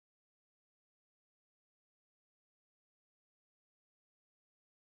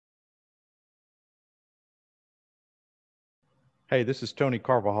Hey, this is Tony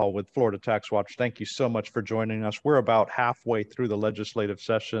Carvajal with Florida TaxWatch. Thank you so much for joining us. We're about halfway through the legislative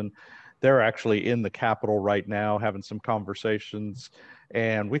session. They're actually in the Capitol right now having some conversations.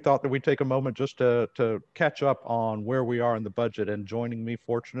 And we thought that we'd take a moment just to catch up on where we are in the budget. And joining me,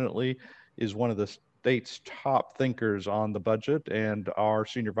 fortunately, is one of the state's top thinkers on the budget and our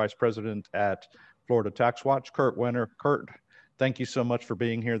senior vice president at Florida TaxWatch, Kurt Wenner. Kurt, thank you so much for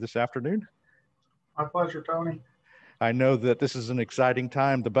being here this afternoon. My pleasure, Tony. I know that this is an exciting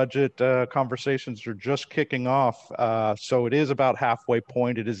time. The budget conversations are just kicking off. So it is about halfway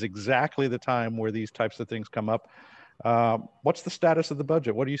point. It is exactly the time where these types of things come up. What's the status of the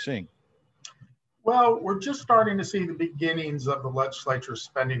budget? What are you seeing? Well, we're just starting to see the beginnings of the legislature's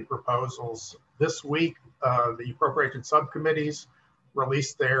spending proposals. This week, the appropriation subcommittees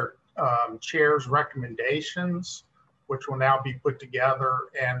released their chair's recommendations, which will now be put together,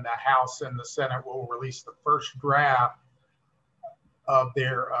 and the House and the Senate will release the first draft of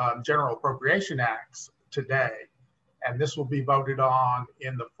their General Appropriation Acts today. And this will be voted on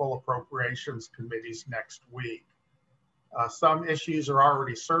in the full appropriations committees next week. Some issues are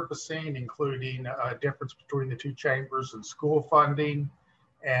already surfacing, including a difference between the two chambers and school funding.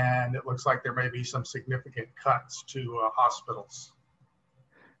 And it looks like there may be some significant cuts to hospitals.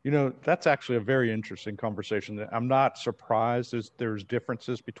 You know, that's actually a very interesting conversation. I'm not surprised there's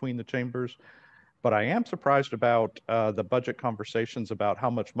differences between the chambers, but I am surprised about the budget conversations about how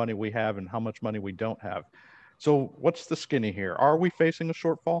much money we have and how much money we don't have. So what's the skinny here? Are we facing a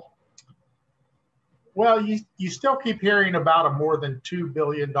shortfall? Well, you still keep hearing about a more than $2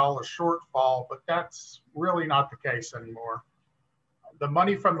 billion shortfall, but that's really not the case anymore. The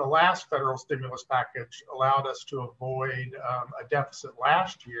money from the last federal stimulus package allowed us to avoid a deficit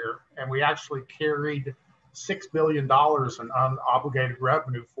last year, and we actually carried $6 billion in unobligated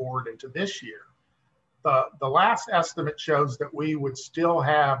revenue forward into this year. The last estimate shows that we would still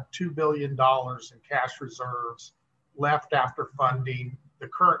have $2 billion in cash reserves left after funding the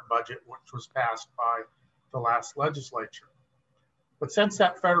current budget, which was passed by the last legislature. But since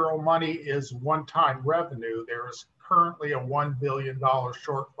that federal money is one-time revenue, there is currently a $1 billion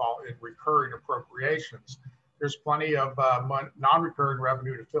shortfall in recurring appropriations. There's plenty of non-recurring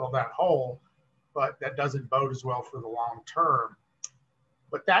revenue to fill that hole, but that doesn't bode as well for the long term.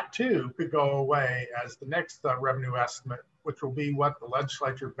 But that too could go away as the next revenue estimate, which will be what the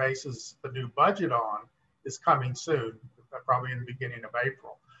legislature bases the new budget on, is coming soon, probably in the beginning of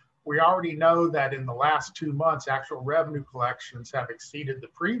April. We already know that in the last 2 months, actual revenue collections have exceeded the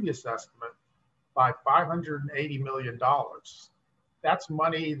previous estimate by $580 million. That's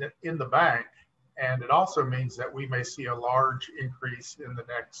money that in the bank, and it also means that we may see a large increase in the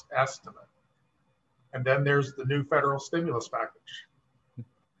next estimate. And then there's the new federal stimulus package.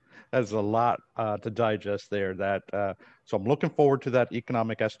 That's a lot to digest there. So I'm looking forward to that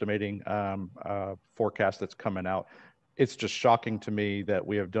economic estimating forecast that's coming out. It's just shocking to me that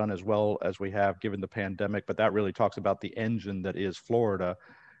we have done as well as we have given the pandemic, but that really talks about the engine that is Florida.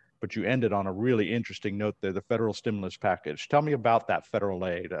 But you ended on a really interesting note there, the federal stimulus package. Tell me about that federal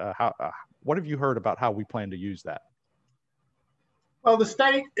aid. What have you heard about how we plan to use that? Well, the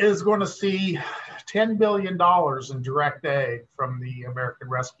state is going to see $10 billion in direct aid from the American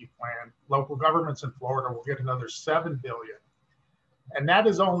Rescue Plan. Local governments in Florida will get another $7 billion. And that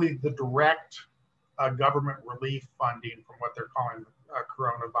is only the direct government relief funding from what they're calling the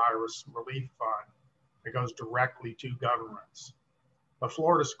Coronavirus Relief Fund. It goes directly to governments. But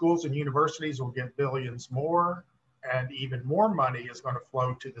Florida schools and universities will get billions more, and even more money is going to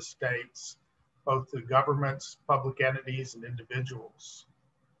flow to the states, both to governments, public entities, and individuals.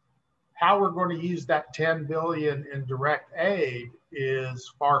 How we're going to use that $10 billion in direct aid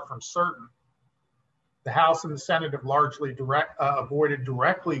is far from certain. The House and the Senate have largely avoided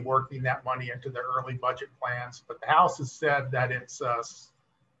directly working that money into their early budget plans, but the House has said that its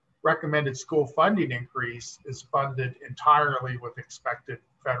recommended school funding increase is funded entirely with expected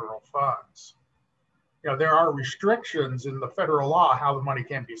federal funds. You know, there are restrictions in the federal law how the money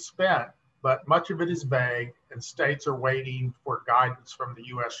can be spent, but much of it is vague, and states are waiting for guidance from the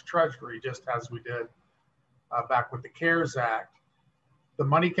U.S. Treasury, just as we did back with the CARES Act. The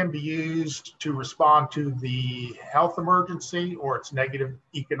money can be used to respond to the health emergency or its negative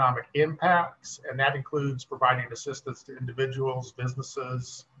economic impacts, and that includes providing assistance to individuals,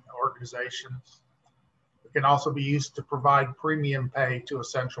 businesses, organizations. It can also be used to provide premium pay to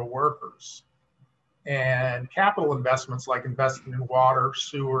essential workers. And capital investments like investing in water,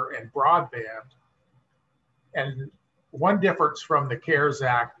 sewer, and broadband. And one difference from the CARES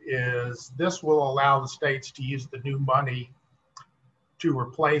Act is this will allow the states to use the new money to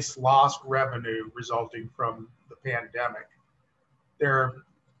replace lost revenue resulting from the pandemic. they're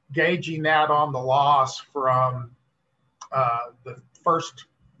gauging that on the loss from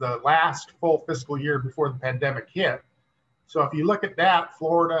the last full fiscal year before the pandemic hit. So if you look at that,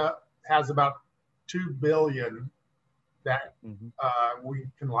 Florida has about $2 billion that we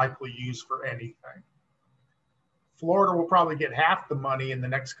can likely use for anything. Florida will probably get half the money in the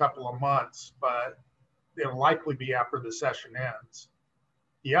next couple of months, but it'll likely be after the session ends.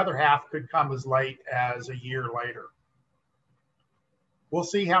 The other half could come as late as a year later. We'll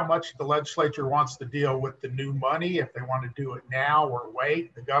see how much the legislature wants to deal with the new money, if they want to do it now or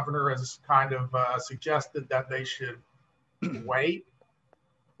wait. The governor has kind of suggested that they should wait,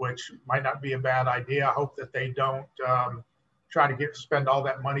 which might not be a bad idea. I hope that they don't try to spend all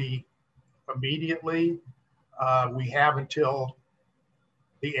that money immediately. We have until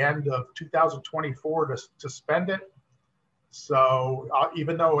the end of 2024 to spend it. So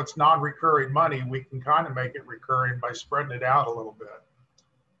even though it's non-recurring money, we can kind of make it recurring by spreading it out a little bit.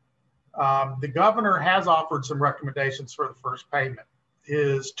 The governor has offered some recommendations for the first payment.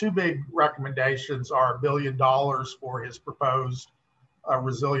 His two big recommendations are $1 billion for his proposed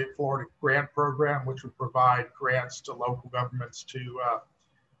Resilient Florida grant program, which would provide grants to local governments to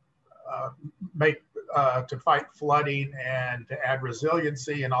to fight flooding and to add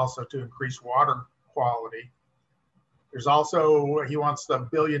resiliency, and also to increase water quality. There's also, he wants the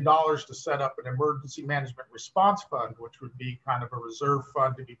 $1 billion to set up an emergency management response fund, which would be kind of a reserve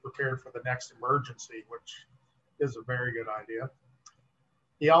fund to be prepared for the next emergency, which is a very good idea.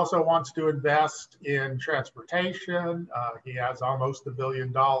 He also wants to invest in transportation. He has almost $1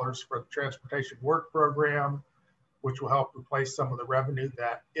 billion for the transportation work program, which will help replace some of the revenue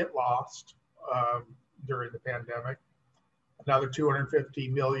that it lost during the pandemic. Another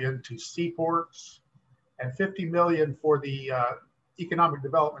 $250 million to seaports, and $50 million for the Economic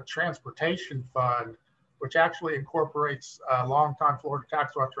Development Transportation Fund, which actually incorporates a longtime Florida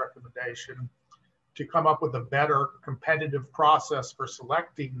TaxWatch recommendation to come up with a better competitive process for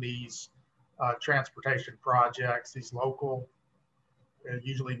selecting these transportation projects, these local,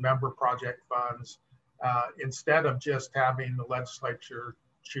 usually member project funds, instead of just having the legislature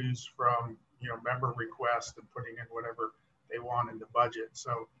choose from member requests and putting in whatever they want in the budget.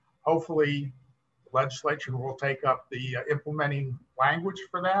 So hopefully the legislature will take up the implementing language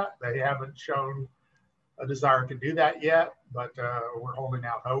for that. They haven't shown a desire to do that yet, but we're holding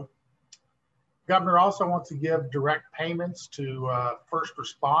out hope. Governor also wants to give direct payments to first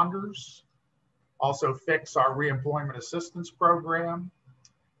responders, also fix our reemployment assistance program,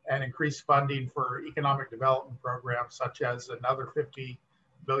 and increase funding for economic development programs, such as another $50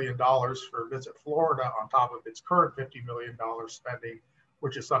 billion for Visit Florida on top of its current $50 million spending,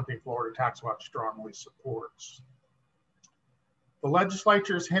 which is something Florida TaxWatch strongly supports. The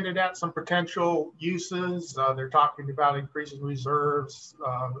legislature has hinted at some potential uses. They're talking about increasing reserves.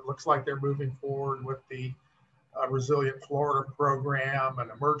 It looks like they're moving forward with the Resilient Florida program,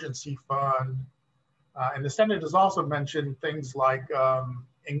 an emergency fund. And the Senate has also mentioned things like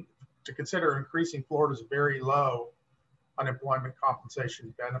to consider increasing Florida's very low unemployment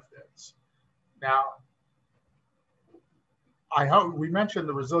compensation benefits. Now, I hope we mentioned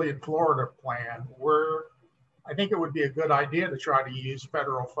the Resilient Florida plan. I think it would be a good idea to try to use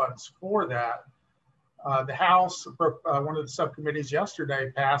federal funds for that. The House, one of the subcommittees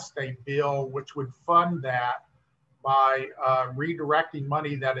yesterday passed a bill which would fund that by redirecting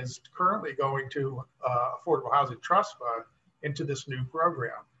money that is currently going to Affordable Housing Trust Fund into this new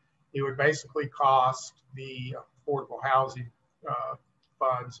program. It would basically cost the affordable housing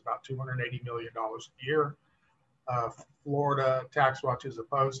funds about $280 million a year. Florida TaxWatch is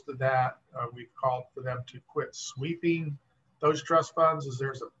opposed to that. We've called for them to quit sweeping those trust funds, as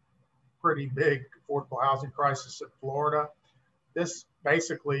there's a pretty big affordable housing crisis in Florida. This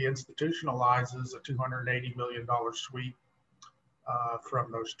basically institutionalizes a $280 million sweep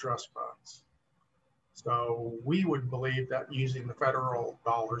from those trust funds. So we would believe that using the federal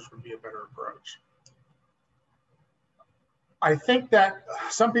dollars would be a better approach. I think that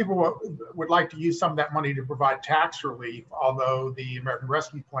some people would like to use some of that money to provide tax relief, although the American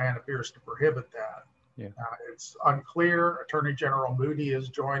Rescue Plan appears to prohibit that. Yeah. It's unclear. Attorney General Moody has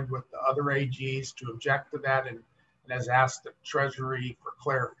joined with the other AGs to object to that and has asked the Treasury for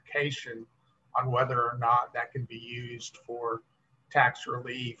clarification on whether or not that can be used for tax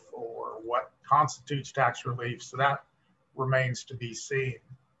relief or what constitutes tax relief. So that remains to be seen.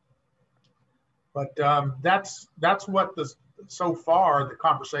 But that's what so far the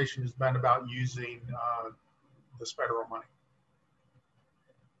conversation has been about using this federal money.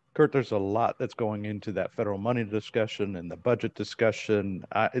 Kurt, there's a lot that's going into that federal money discussion and the budget discussion.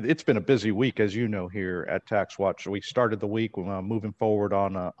 It's been a busy week, as you know, here at TaxWatch. We started the week moving forward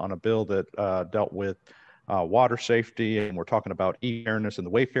on a bill that dealt with water safety, and we're talking about e-fairness and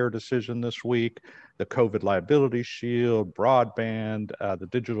the Wayfair decision this week, the COVID liability shield, broadband, the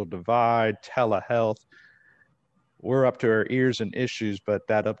digital divide, telehealth. We're up to our ears in issues, but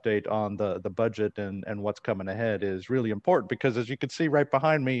that update on the budget and what's coming ahead is really important because, as you can see right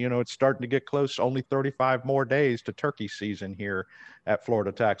behind me, it's starting to get close. Only 35 more days to turkey season here at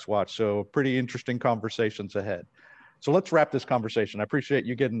Florida Tax Watch. So pretty interesting conversations ahead. So let's wrap this conversation. I appreciate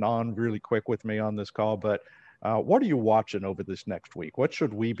you getting on really quick with me on this call, but what are you watching over this next week? What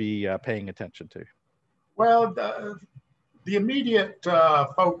should we be paying attention to? Well, the immediate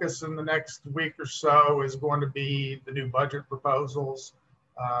focus in the next week or so is going to be the new budget proposals.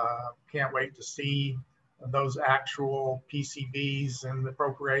 Can't wait to see those actual PCVs and the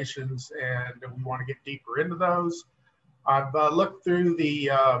appropriations, and we want to get deeper into those. I've looked through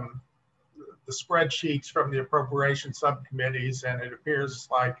the spreadsheets from the appropriation subcommittees, and it appears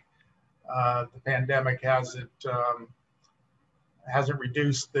like the pandemic hasn't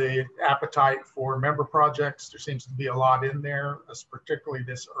reduced the appetite for member projects. There seems to be a lot in there, particularly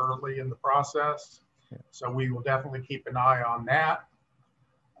this early in the process. So we will definitely keep an eye on that.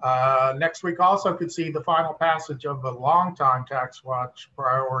 Next week also could see the final passage of a longtime TaxWatch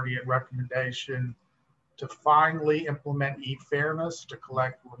priority and recommendation to finally implement e-fairness to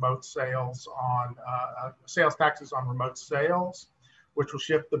collect remote sales on sales taxes on remote sales, which will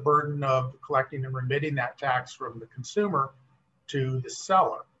shift the burden of collecting and remitting that tax from the consumer to the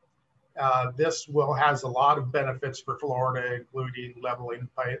seller. This has a lot of benefits for Florida, including leveling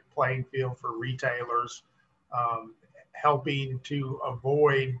playing field for retailers, helping to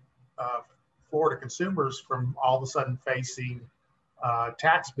avoid Florida consumers from all of a sudden facing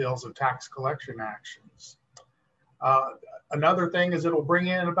tax bills and tax collection actions. Another thing is it'll bring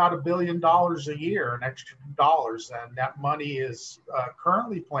in about $1 billion a year in extra dollars, and that money is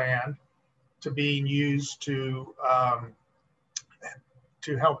currently planned to be used to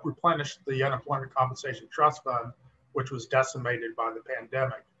help replenish the Unemployment Compensation Trust Fund, which was decimated by the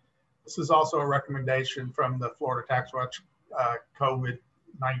pandemic. This is also a recommendation from the Florida TaxWatch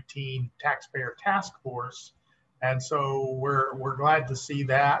COVID-19 Taxpayer Task Force. And so we're glad to see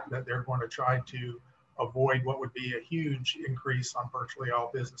that they're going to try to avoid what would be a huge increase on virtually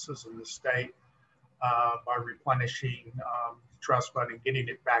all businesses in the state by replenishing trust fund and getting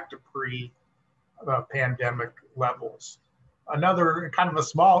it back to pre-pandemic levels. Another kind of a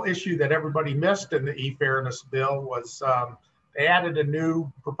small issue that everybody missed in the e-fairness bill was they added a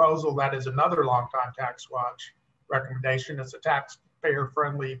new proposal that is another longtime TaxWatch recommendation. It's a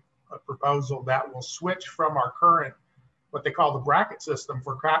taxpayer-friendly proposal that will switch from our current, what they call the bracket system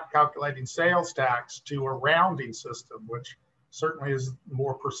for calculating sales tax, to a rounding system, which certainly is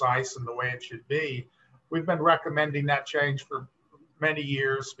more precise in the way it should be. We've been recommending that change for many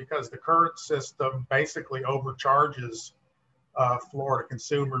years because the current system basically overcharges Florida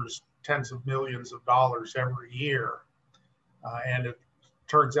consumers tens of millions of dollars every year. And it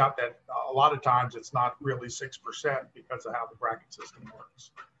turns out that a lot of times it's not really 6% because of how the bracket system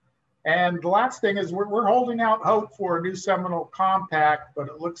works. And the last thing is we're holding out hope for a new Seminole Compact, but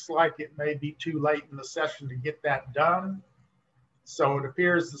it looks like it may be too late in the session to get that done. So it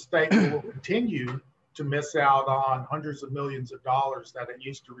appears the state will continue to miss out on hundreds of millions of dollars that it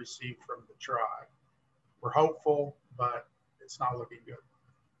used to receive from the tribe. We're hopeful, but it's not looking good.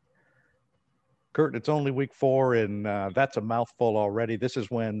 Kurt, it's only week 4, and that's a mouthful already. This is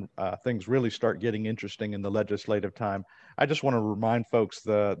when things really start getting interesting in the legislative time. I just want to remind folks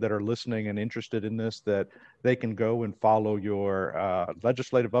that are listening and interested in this that they can go and follow your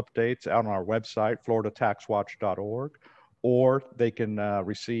legislative updates out on our website, floridataxwatch.org, or they can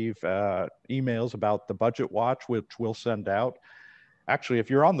receive emails about the Budget Watch, which we'll send out. Actually, if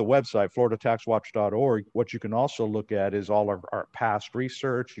you're on the website, floridataxwatch.org, what you can also look at is all of our past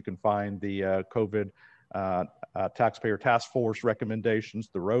research. You can find the COVID Taxpayer Task Force recommendations,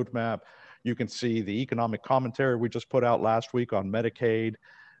 the roadmap. You can see the economic commentary we just put out last week on Medicaid.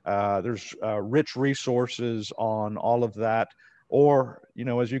 There's rich resources on all of that. Or,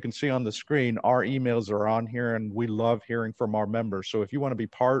 as you can see on the screen, our emails are on here, and we love hearing from our members. So if you want to be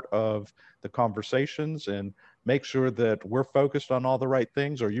part of the conversations and make sure that we're focused on all the right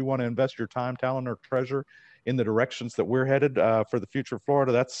things, or you want to invest your time, talent, or treasure in the directions that we're headed for the future of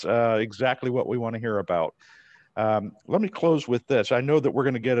Florida, that's exactly what we want to hear about. Let me close with this. I know that we're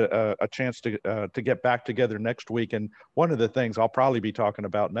going to get a chance to get back together next week. And one of the things I'll probably be talking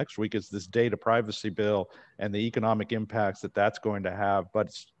about next week is this data privacy bill and the economic impacts that that's going to have.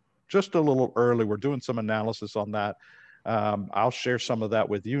 But just a little early. We're doing some analysis on that. I'll share some of that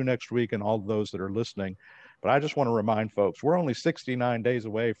with you next week and all those that are listening. But I just want to remind folks, we're only 69 days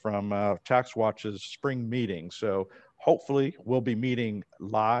away from TaxWatch's spring meeting. So hopefully we'll be meeting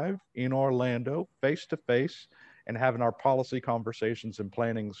live in Orlando, face-to-face, and having our policy conversations and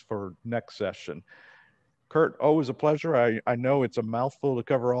plannings for next session. Kurt, always a pleasure. I know it's a mouthful to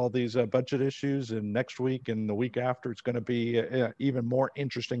cover all these budget issues, and next week and the week after, it's going to be even more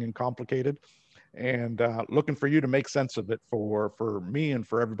interesting and complicated. And looking for you to make sense of it for me and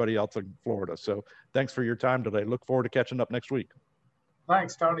for everybody else in Florida. So thanks for your time today. Look forward to catching up next week.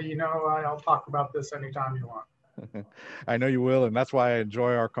 Thanks, Tony. You know, I'll talk about this anytime you want. I know you will, and that's why I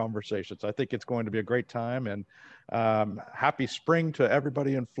enjoy our conversations. I think it's going to be a great time, and happy spring to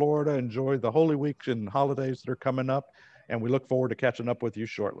everybody in Florida. Enjoy the Holy Week and holidays that are coming up, and we look forward to catching up with you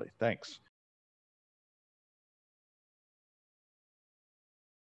shortly. Thanks.